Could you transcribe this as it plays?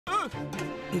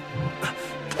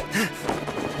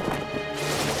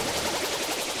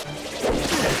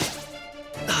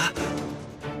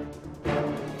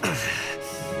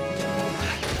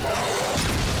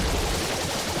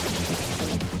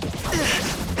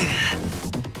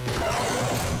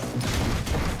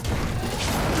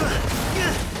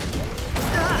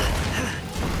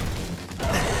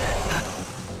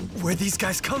Where'd these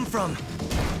guys come from?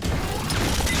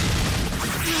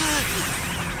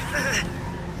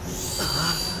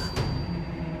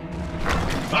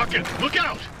 Hawkins, look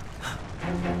out!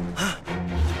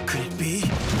 Could it be?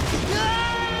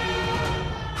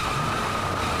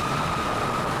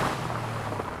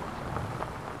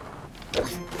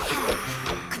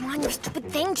 Come on, you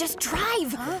stupid thing, just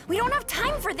drive. Huh? We don't have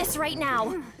time for this right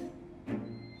now.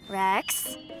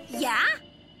 Rex? Yeah?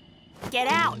 Get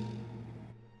out.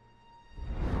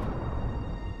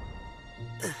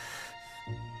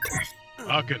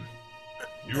 Hawkins,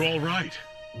 you're all right.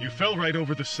 You fell right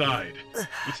over the side.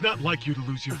 It's not like you to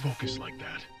lose your focus like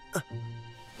that.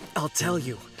 I'll tell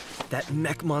you, that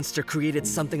mech monster created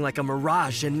something like a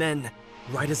mirage, and then,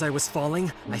 right as I was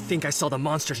falling, I think I saw the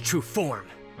monster's true form.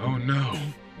 Oh no,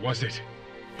 was it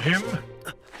him?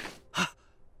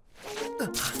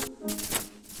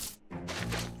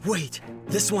 Wait,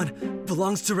 this one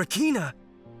belongs to Rakina.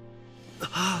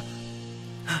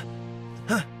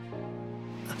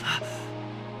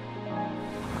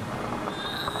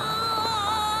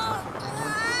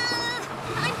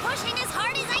 I'm pushing as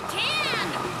hard as I can!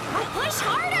 Push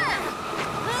harder!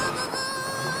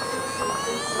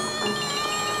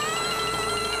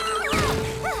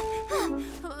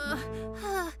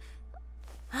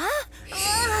 Huh?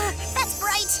 That's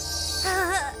bright!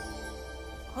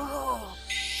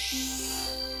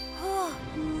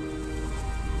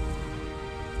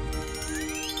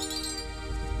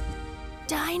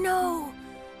 Dino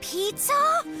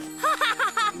pizza?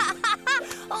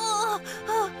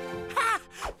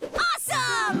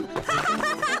 Awesome!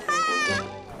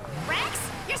 Rex,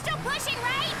 you're still pushing,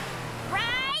 right?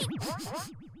 Right?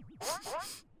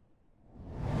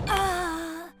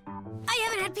 I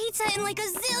haven't had pizza in like a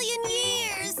zillion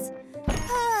years.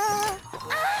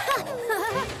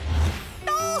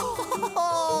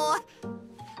 Oh!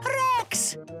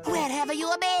 Rex! Where have you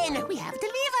been? We have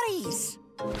deliveries.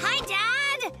 Hi,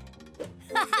 Dad!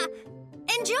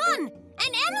 And John!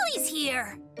 And Emily's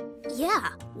here! Yeah,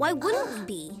 why wouldn't we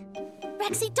be?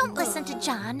 Rexy, don't listen to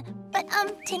John. But,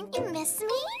 didn't you miss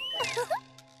me?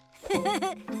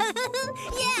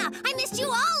 Yeah, I missed you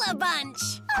all a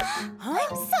bunch!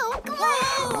 I'm so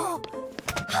glad!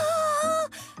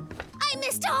 I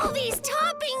missed all these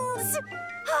toppings!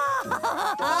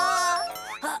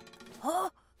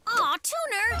 Aw,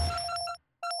 Tuner!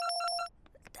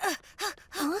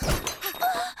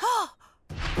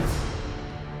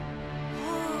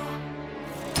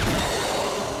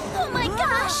 Oh my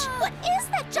gosh! What is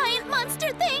that giant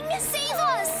monster thing? Save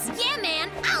us! Yeah, man,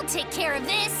 I'll take care of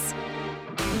this!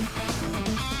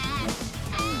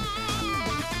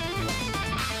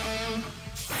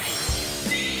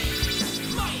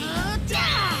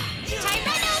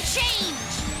 Tyranno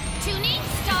change! Tuning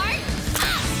start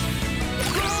up!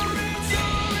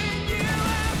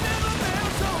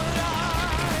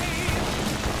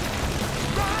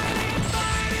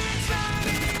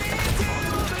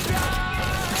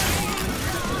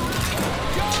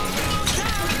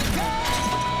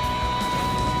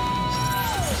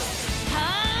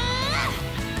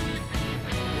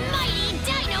 Mighty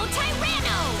Dino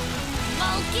Tyranno!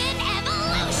 Vulcan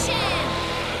Evolution!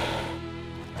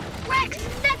 Rex,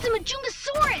 that's a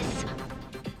Majungasaurus!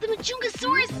 The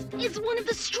Majungasaurus is one of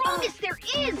the strongest there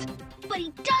is, but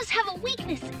he does have a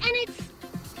weakness, and it's...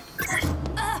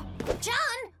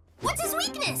 John? What's his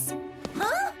weakness?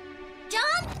 Huh?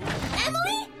 John?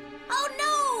 Emily? Oh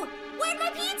no! Where'd my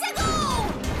pizza go?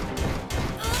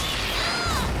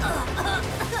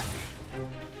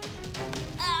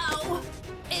 Ow!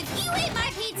 If you ate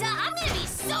my pizza, I'm gonna be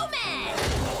so mad!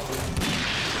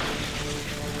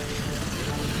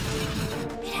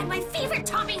 It had my favorite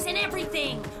toppings and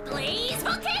everything! Blaze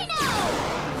Volcano!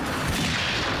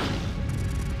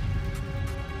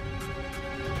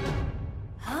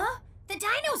 Huh? The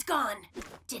dino's gone!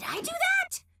 Did I do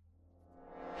that?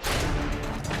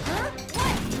 Huh?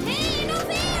 What? Hey, no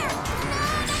fair!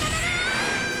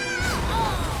 No!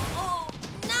 Oh,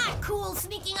 not cool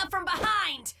sneaking up from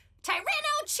behind!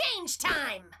 Tyranno change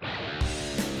time!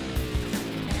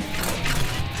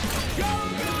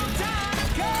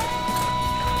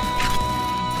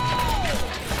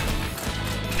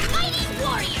 Mighty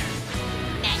Warrior!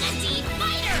 Mega D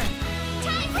Fighter!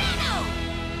 Tyranno!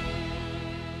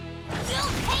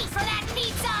 You'll pay for that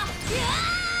pizza!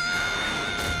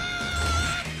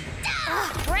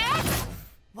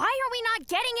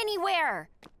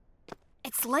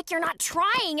 It's like you're not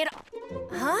trying at all.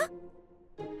 Huh?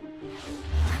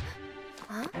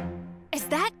 Huh? Is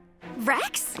that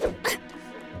Rex?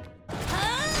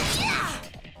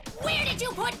 Where did you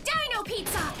put Dino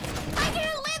Pizza? I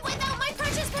can't live without my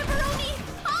precious pepperoni,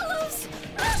 olives,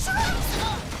 mushrooms!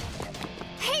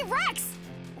 Hey, Rex!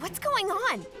 What's going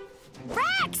on?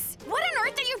 Rex! What on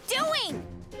earth are you doing?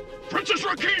 Princess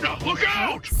Rakina, look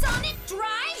out! Sonic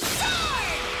Drive Sword!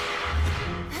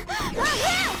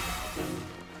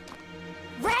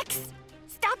 Rex!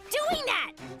 Stop doing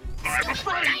that! I'm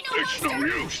afraid Dino it's no Master!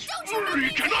 use. Don't you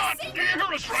He cannot hear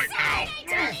us right now.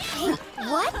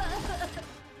 What?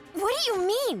 What do you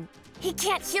mean? He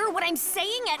can't hear what I'm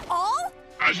saying at all?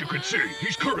 As you can see,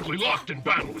 he's currently locked in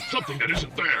battle with something that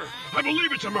isn't there. I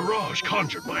believe it's a mirage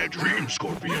conjured by a dream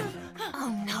scorpion.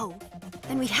 Oh no.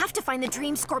 Then we have to find the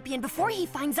Dream Scorpion before he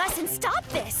finds us and stop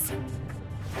this.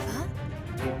 Huh?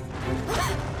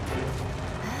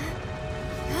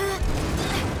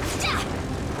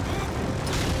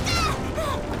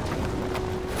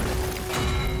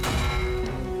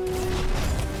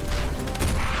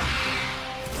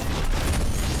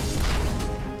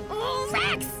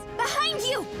 Rex! Behind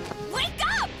you! Wake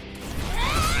up!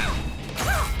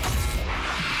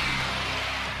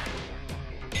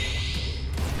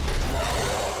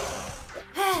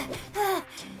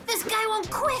 This guy won't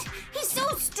quit. He's so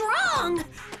strong.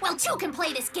 Well, two can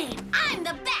play this game. I'm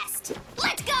the best.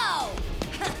 Let's go!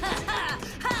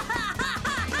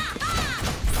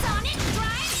 Sonic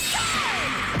Drive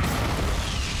Sword!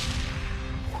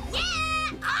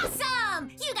 Yeah!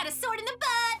 Awesome! You got a sword in the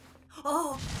butt.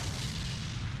 Oh.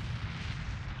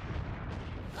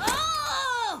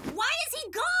 Oh! Why is he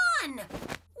gone?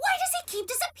 Why does he keep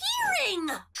disappearing?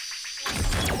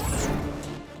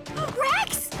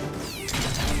 Rex!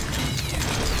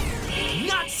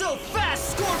 Not so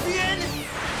fast, Scorpion!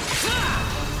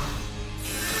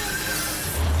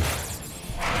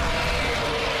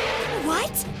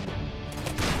 What?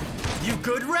 You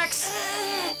good, Rex?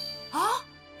 Huh?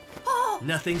 Oh!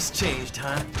 Nothing's changed,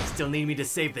 huh? Still need me to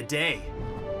save the day.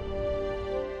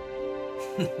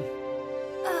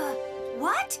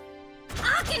 What?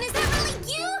 Akin, is that really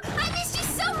you? I missed you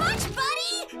so much,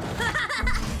 buddy!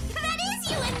 That is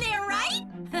you in there, right?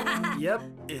 Yep,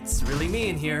 it's really me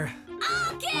in here.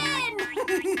 Akin!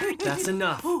 That's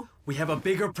enough. We have a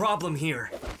bigger problem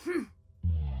here.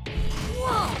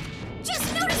 Whoa!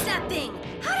 Just noticed that thing!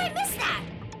 How did I miss that?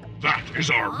 That is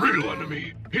our real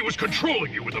enemy. He was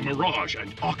controlling you with a mirage,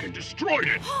 and Akin destroyed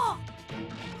it.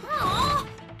 Aw!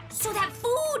 So that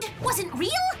food wasn't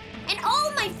real? And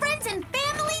all my friends and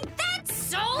family? That's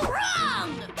so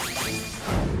wrong!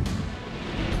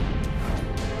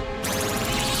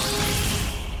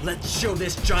 Let's show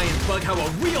this giant bug how a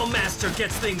real master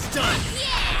gets things done!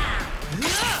 Yeah!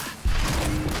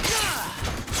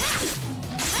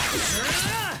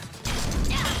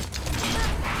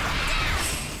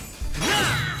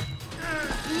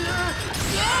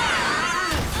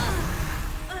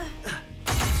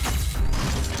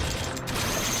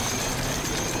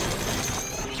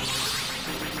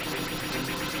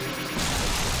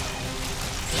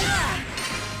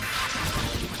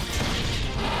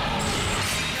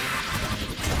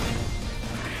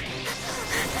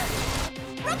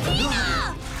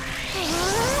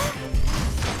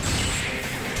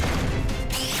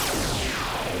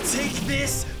 Take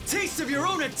this! Taste of your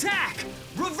own attack!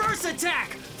 Reverse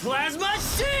attack! Plasma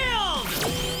shield!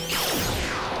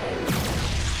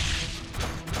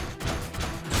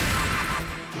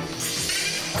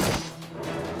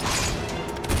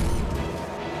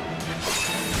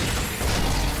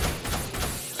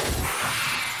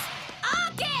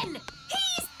 Akin!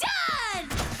 He's done!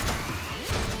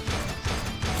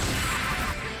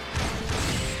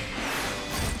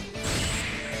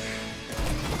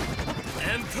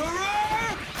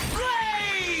 Emperor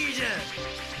Blade!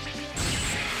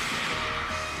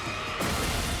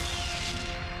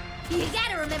 You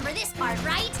gotta remember this part,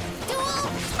 right? Dual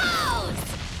pose!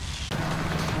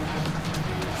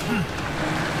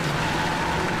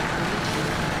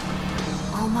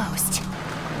 Almost.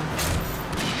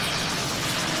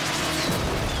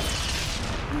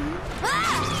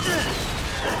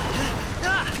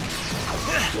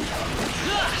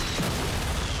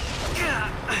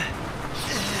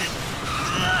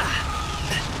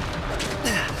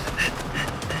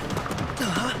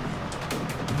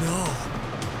 No!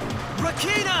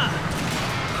 Rakina!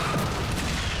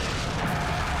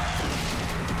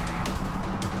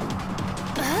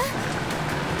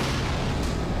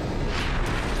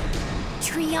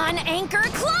 Treon Anchor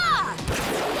Claw!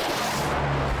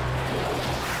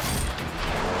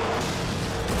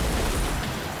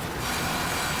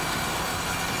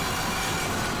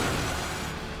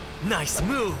 Nice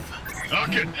move.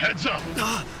 Akin, heads up.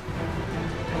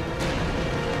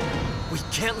 We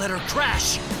can't let her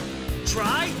crash.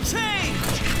 Try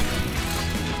change.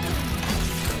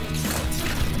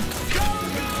 Go,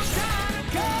 go,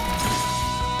 go!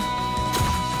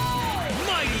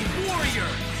 Mighty warrior,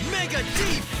 Mega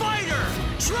D fighter.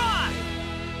 Try.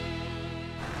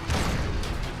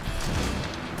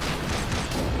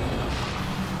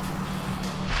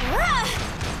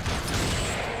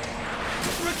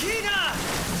 Rakina!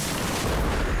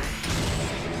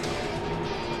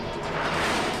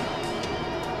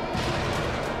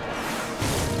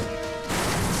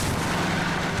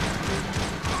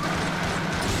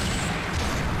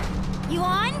 You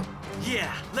on?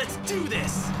 Yeah, let's do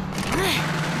this!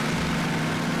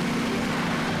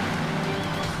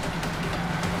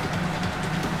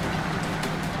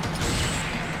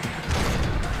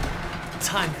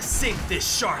 Time to sink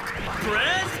this shark!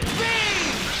 Breath beam!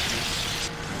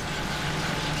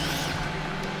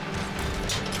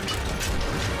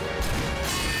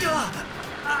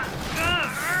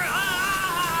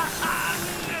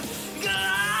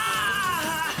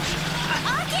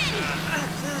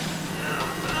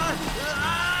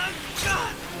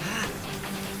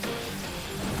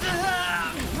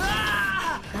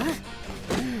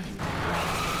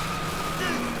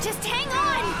 Just hang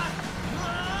on!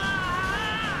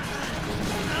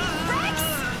 Rex!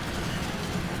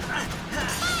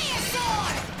 Fire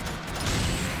sword!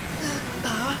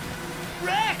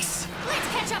 Rex! Let's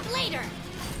catch up later.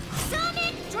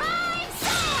 Sonic Drive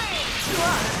Sword!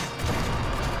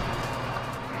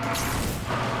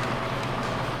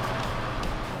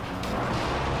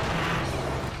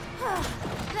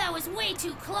 That was way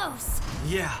too close.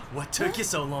 Yeah, what took you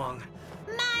so long?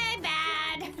 My bad.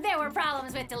 There were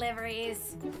problems with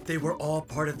deliveries. They were all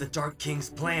part of the Dark King's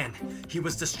plan. He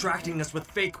was distracting us with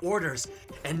fake orders,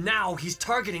 and now he's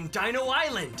targeting Dino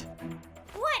Island!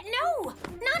 What? No!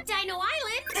 Not Dino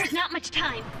Island! There's not much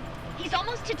time. He's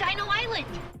almost to Dino Island.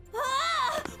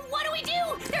 Ah! What do we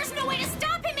do? There's no way to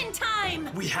stop him in time!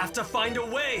 We have to find a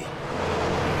way!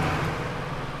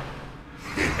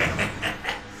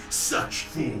 Such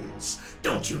fools!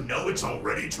 Don't you know it's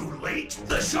already too late?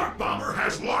 The Shark Bomber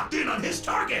has locked in on his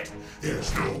target!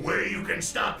 There's no way you can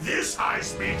stop this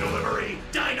high-speed delivery,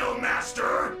 Dino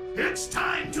Master! It's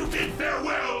time to bid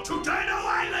farewell to Dino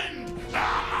Island!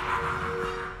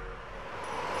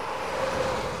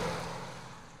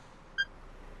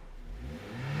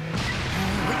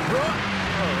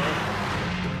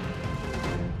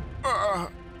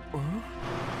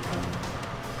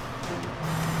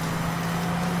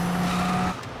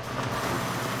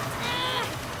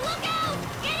 Look out!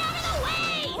 Get out of the way!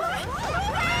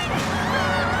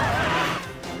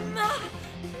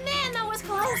 Man, that was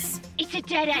close! It's a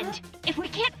dead end. If we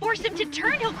can't force him to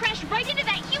turn, he'll crash right into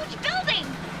that huge building!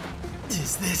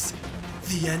 Is this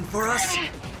the end for us?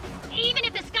 Even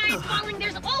if the sky is falling,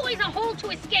 there's always a hole to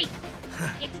escape.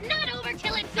 It's not over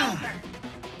till it's over.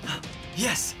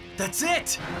 Yes, that's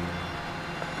it!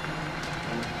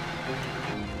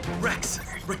 Rex,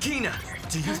 Rakina,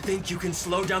 do you think you can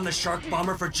slow down the Shark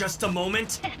Bomber for just a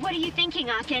moment? What are you thinking,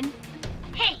 Akin?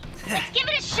 Hey, let's give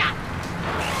it a shot.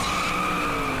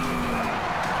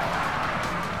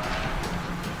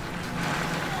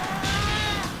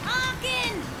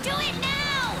 Akin! Do it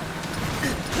now!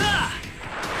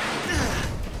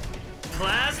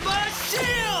 Plasma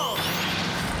Shield!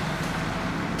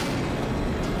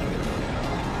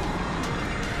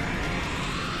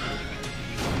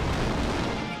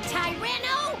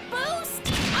 Tyranno boost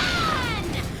on!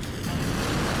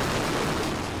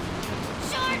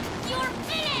 Shark, you're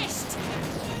finished!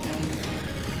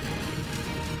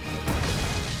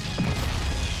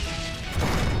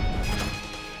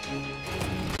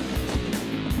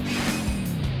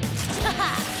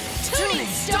 Tuning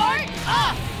start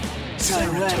up!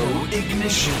 Tyranno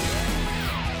ignition.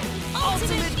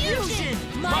 Ultimate fusion!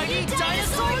 Mighty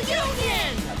Dinosaur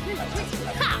Union!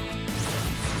 Ha!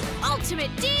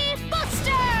 Ultimate D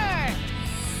Buster!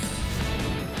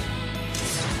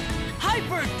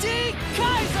 Hyper D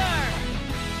Kaiser!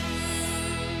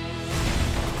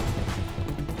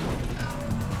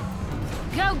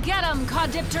 Go get 'em,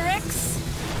 Caudipteryx!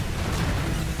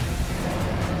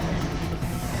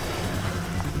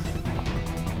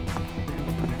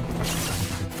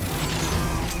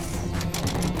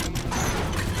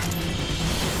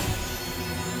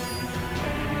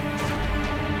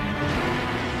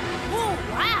 Oh,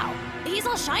 wow! He's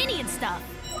all shiny and stuff.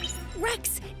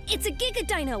 Rex, it's a Giga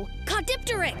Dino,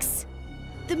 Caudipteryx!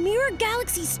 The Mirror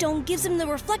Galaxy Stone gives him the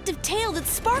reflective tail that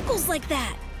sparkles like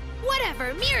that.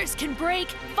 Whatever, mirrors can break.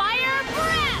 Fire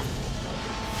breath!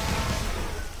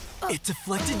 It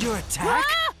deflected your attack?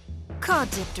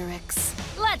 Caudipteryx.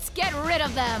 Let's get rid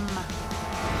of them.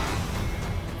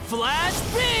 Flash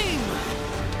beam!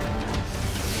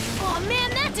 Oh man,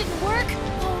 that didn't work.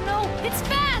 Oh no, it's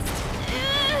fast.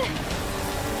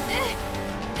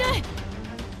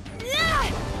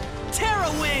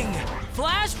 Terra Wing!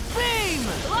 Flash beam!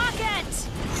 Block it!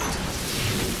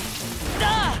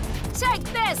 Take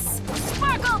this!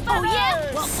 Sparkle feathers! Oh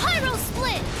yeah? Well, Pyro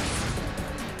Split!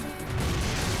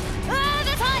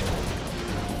 That's hot!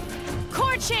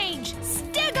 Core change!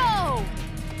 Stego!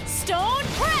 Stone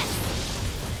press!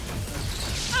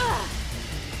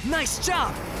 Nice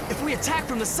job! If we attack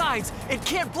from the sides, it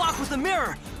can't block with the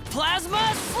mirror!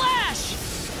 Plasma Slash!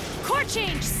 Core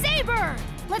change! Saber!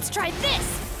 Let's try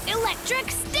this!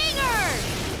 Electric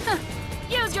Stinger!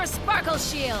 Use your Sparkle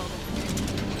Shield!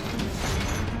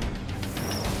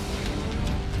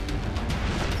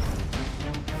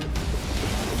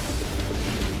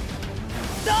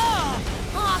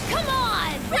 Aw, come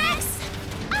on! Rex!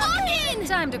 Hawken!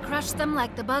 Time to crush them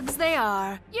like the bugs they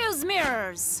are. Use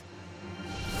mirrors!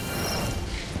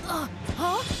 Huh?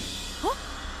 Huh?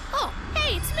 Oh,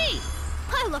 hey, it's me!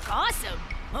 I look awesome!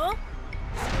 Huh?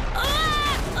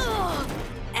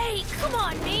 Hey, come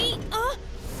on, me!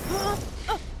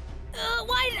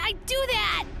 Why did I do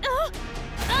that?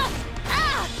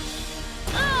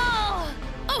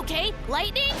 Okay,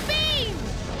 lightning beam!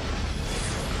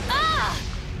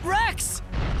 Rex!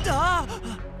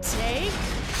 Take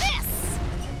this!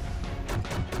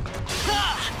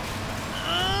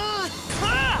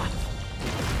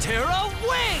 Terra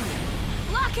Wing!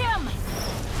 Block him!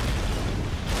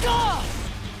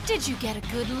 Did you get a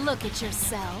good look at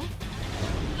yourself?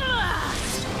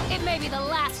 It may be the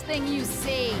last thing you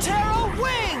see. Terra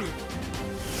Wing!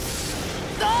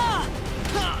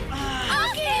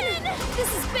 Hawken!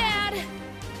 This is bad!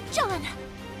 John,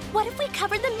 what if we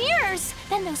covered the mirrors?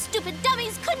 Then those stupid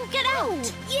dummies couldn't get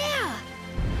out! Yeah!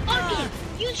 Hawken,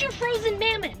 use your frozen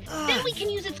mammoth. Then we can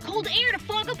use its cold air to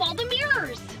fog up all the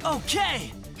mirrors.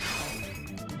 Okay!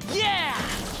 Yeah!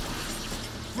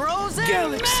 Frozen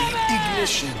Galaxy Mammoth!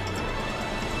 Ignition.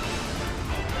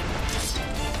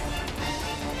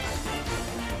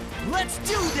 Let's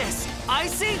do this!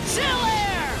 Icy Chill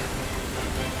Air!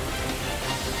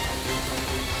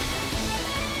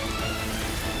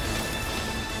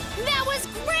 That was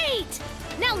great!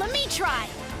 Now let me try!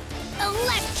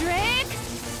 Electric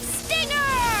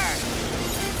Stinger!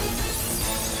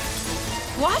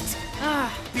 What?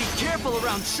 Be careful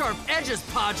around sharp edges,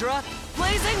 Padra!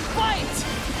 Blazing Bite!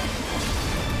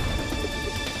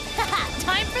 Haha,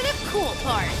 time for the cool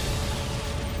part!